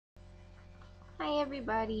Hi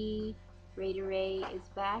everybody, Ray is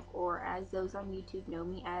back, or as those on YouTube know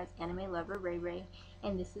me as Anime Lover Ray,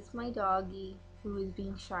 and this is my doggy who is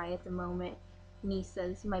being shy at the moment. Nisa,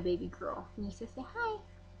 this is my baby girl. Nisa, say hi.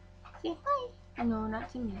 Say hi. No,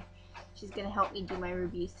 not to me. She's gonna help me do my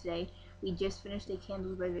reviews today. We just finished a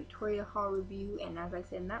Candles by Victoria haul review, and as I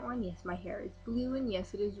said in that one, yes, my hair is blue, and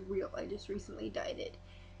yes, it is real. I just recently dyed it.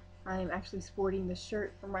 I'm actually sporting the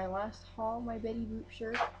shirt from my last haul, my Betty Boop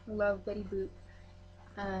shirt. I love Betty Boop.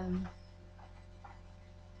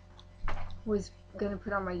 Was gonna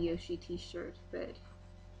put on my Yoshi t-shirt, but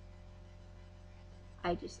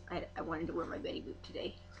I wanted to wear my Betty Boop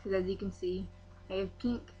today, because as you can see, I have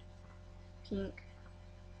pink, pink,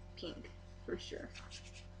 pink, for sure.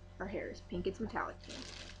 Our hair is pink, it's metallic pink.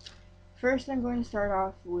 First, I'm going to start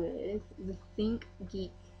off with the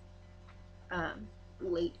ThinkGeek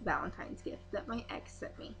late Valentine's gift that my ex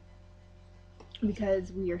sent me,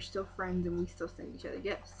 because we are still friends and we still send each other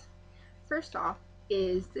gifts. First off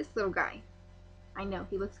is this little guy. I know,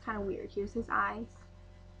 he looks kind of weird. Here's his eyes,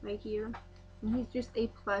 right here. And he's just a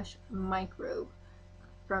plush microbe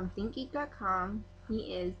from ThinkGeek.com.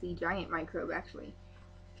 He is the giant microbe, actually.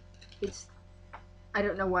 I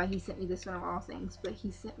don't know why he sent me this one of all things, but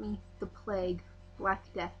he sent me the Plague, Black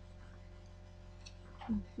Death.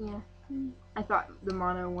 Yeah, I thought the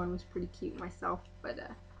mono one was pretty cute myself, but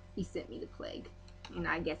he sent me the Plague, and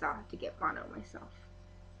I guess I'll have to get mono myself.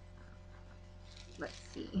 Let's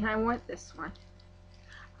see, and I want this one.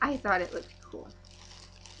 I thought it looked cool,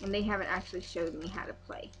 and they haven't actually showed me how to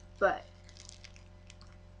play, but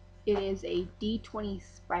it is a D20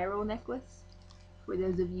 spiral necklace. For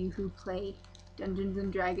those of you who play Dungeons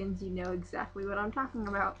and Dragons, you know exactly what I'm talking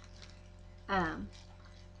about. And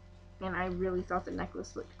I really thought the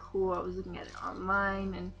necklace looked cool. I was looking at it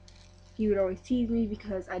online, and he would always tease me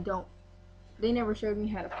because they never showed me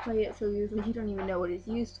how to play it, so he was like, you don't even know what it's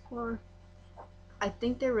used for. I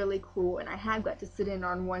think they're really cool, and I have got to sit in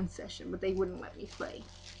on one session, but they wouldn't let me play.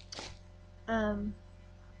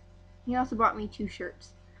 He also bought me 2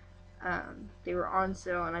 shirts. They were on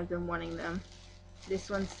sale, and I've been wanting them.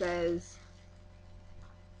 This one says,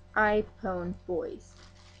 I pwn boys.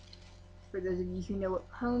 For those of you who know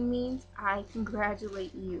what pwn means, I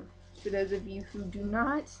congratulate you. For those of you who do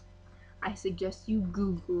not, I suggest you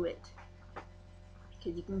Google it,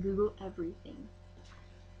 because you can Google everything.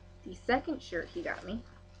 The second shirt he got me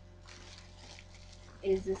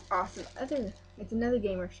is this awesome it's another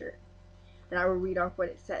gamer shirt, and I will read off what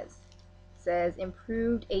it says. It says,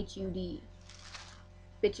 improved HUD,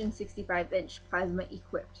 Bitchin' 65-inch plasma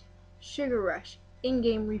equipped, Sugar Rush,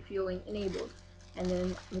 in-game refueling enabled, and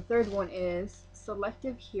then the third one is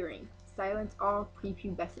selective hearing, silence all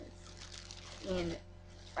prepubescence. And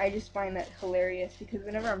I just find that hilarious, because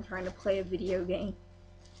whenever I'm trying to play a video game,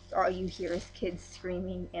 all you hear is kids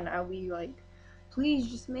screaming, and I'll be like,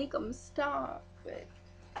 please just make them stop, but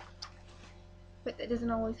that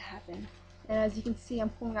doesn't always happen. And as you can see, I'm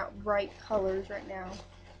pulling out bright colors right now.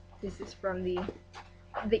 This is from the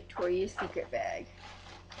Victoria's Secret bag.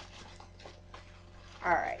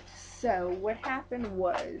 Alright, so what happened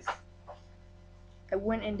was, I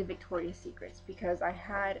went into Victoria's Secrets because I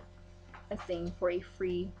had a thing for a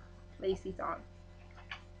free lacy thong,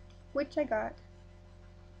 which I got.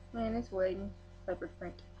 And it's white and leopard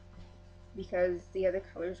print, because the other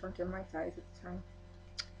colors weren't in my size at the time.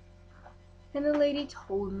 And the lady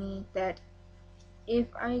told me that if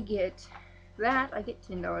I get that, I get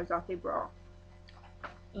 $10 off a bra.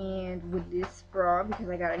 And with this bra, because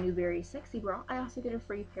I got a new very sexy bra, I also get a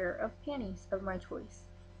free pair of panties of my choice.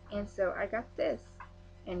 And so I got this.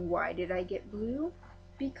 And why did I get blue?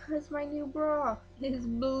 Because my new bra is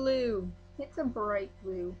blue. It's a bright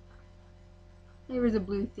blue. There was a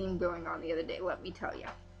blue theme going on the other day, let me tell you.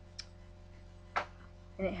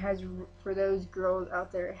 And it has, for those girls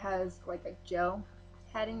out there, it has like a gel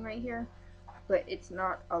padding right here, but it's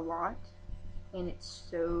not a lot, and it's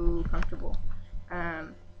so comfortable.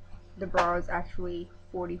 The bra is actually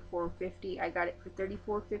 $44.50. I got it for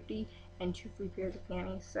 $34.50 and 2 free pairs of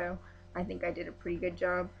panties, so I think I did a pretty good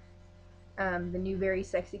job. The new Very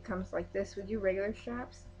Sexy comes like this with your regular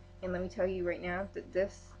straps, and let me tell you right now that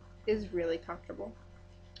this is really comfortable.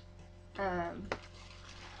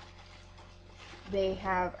 They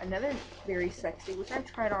have another Very Sexy, which I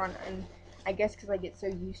tried on, and I guess because I get so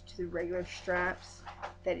used to the regular straps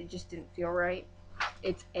that it just didn't feel right.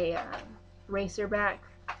 It's a racer back,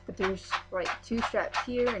 but there's like 2 straps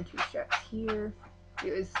here and 2 straps here.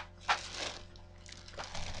 It was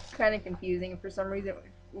kind of confusing. For some reason it was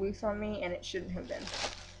loose on me, and it shouldn't have been.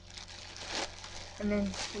 And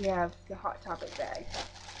then we have the Hot Topic bag.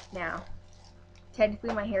 Now,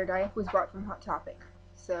 technically my hair dye was bought from Hot Topic,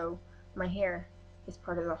 so my hair is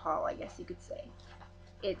part of the haul, I guess you could say.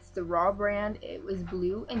 It's the raw brand. It was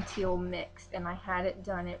blue and teal mixed, and I had it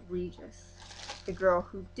done at Regis. The girl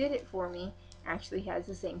who did it for me actually has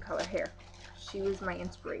the same color hair. She was my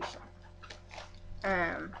inspiration.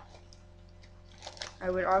 I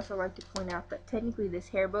would also like to point out that technically this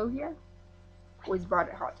hair bow here was bought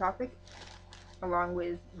at Hot Topic, along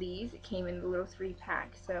with these. It came in the little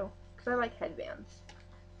 3-pack, so, because I like headbands.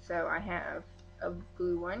 So I have a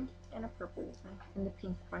blue one, and a purple one, and the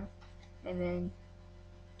pink one, and then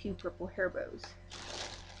 2 purple hair bows.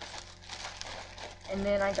 And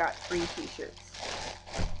then I got 3 t-shirts.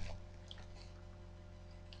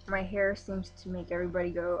 My hair seems to make everybody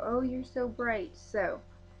go, oh, you're so bright. So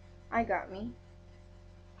I got me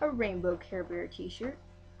a rainbow Care Bear t-shirt,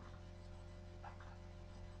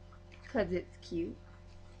 because it's cute.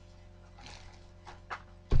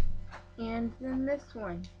 And then this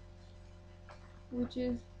one, which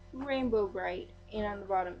is rainbow bright, and on the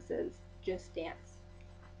bottom it says, just dance.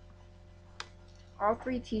 All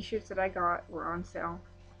 3 t-shirts that I got were on sale,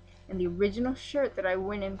 and the original shirt that I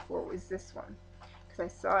went in for was this one, because I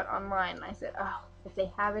saw it online and I said, oh, if they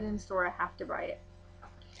have it in store, I have to buy it.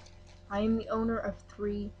 I am the owner of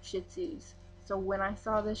 3 Shih Tzus, so when I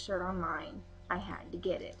saw this shirt online, I had to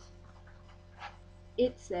get it.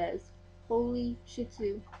 It says, Holy Shih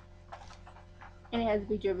Tzu, and it has a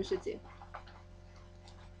picture of a Shih Tzu.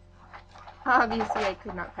 Obviously, I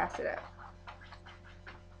could not pass it up.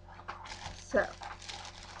 So,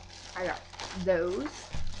 I got those,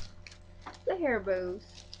 the hair bows,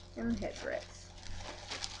 and the headdress.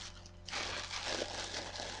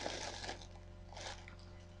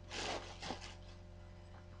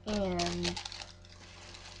 And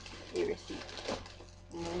a receipt.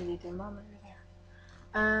 I'm gonna leave the thermometer there.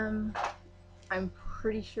 I'm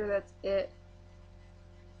pretty sure that's it.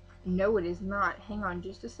 No, it is not. Hang on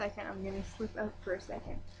just a second. I'm gonna slip up for a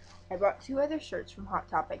second. I bought 2 other shirts from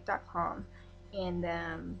HotTopic.com, and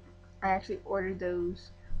I actually ordered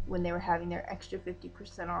those when they were having their extra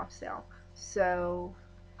 50% off sale. So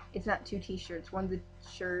it's not 2 t-shirts. One's a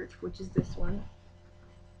shirt, which is this one.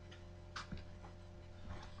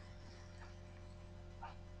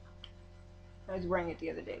 I was wearing it the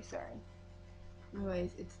other day, sorry.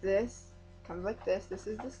 Anyways, it's this. Comes like this. This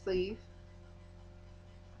is the sleeve.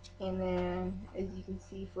 And then, as you can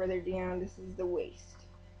see further down, this is the waist.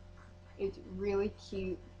 It's really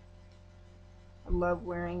cute. I love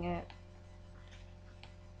wearing it.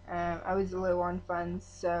 I was low on funds,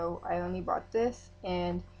 so I only bought this,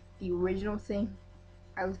 and the original thing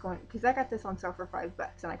I was going, because I got this on sale for $5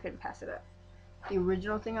 and I couldn't pass it up. The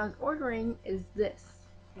original thing I was ordering is this.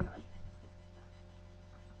 Hang on.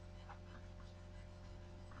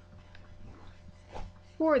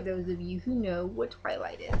 For those of you who know what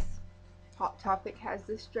Twilight is, Hot Topic has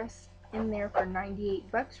this dress in there for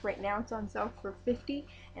 $98. Right now it's on sale for $50,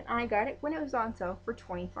 and I got it when it was on sale for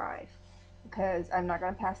 $25, because I'm not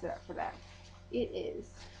going to pass it up for that. It is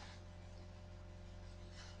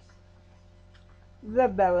the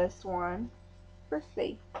Bella Swan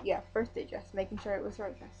birthday dress, making sure it was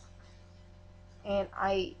her dress. And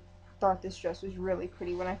I thought this dress was really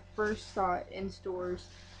pretty. When I first saw it in stores,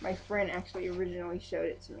 my friend actually originally showed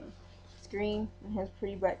it to me. It's green and has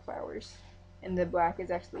pretty black flowers, and the black is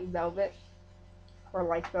actually velvet, or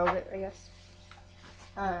light velvet, I guess.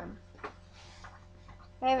 I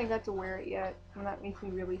haven't got to wear it yet, and that makes me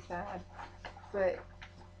really sad, but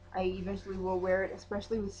I eventually will wear it,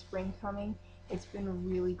 especially with spring coming. It's been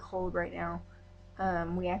really cold right now.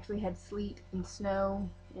 We actually had sleet and snow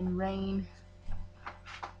and rain.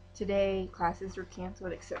 Today, classes were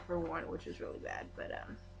canceled except for one, which was really bad,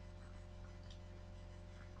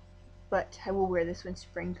 but I will wear this when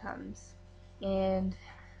spring comes. And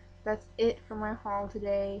that's it for my haul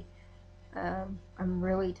today. I'm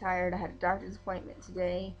really tired. I had a doctor's appointment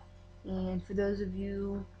today, and for those of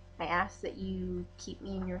you, I ask that you keep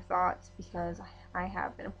me in your thoughts, because I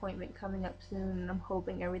have an appointment coming up soon, and I'm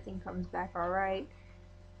hoping everything comes back alright.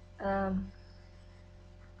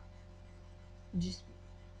 Just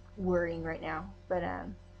worrying right now, but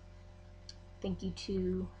thank you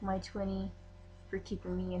to my twinnie for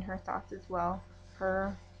keeping me in her thoughts as well.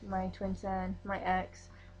 Her, my twin son, my ex,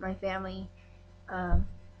 my family,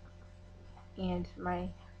 and my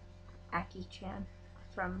Aki-chan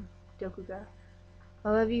from Dokuga. I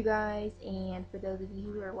love you guys, and for those of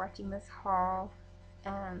you who are watching this haul,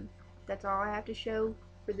 that's all I have to show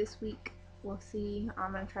for this week. We'll see.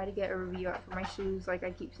 I'm going to try to get a review out for my shoes like I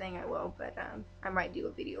keep saying I will, but I might do a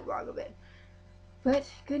video vlog of it. But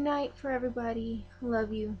good night for everybody.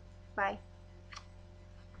 Love you. Bye.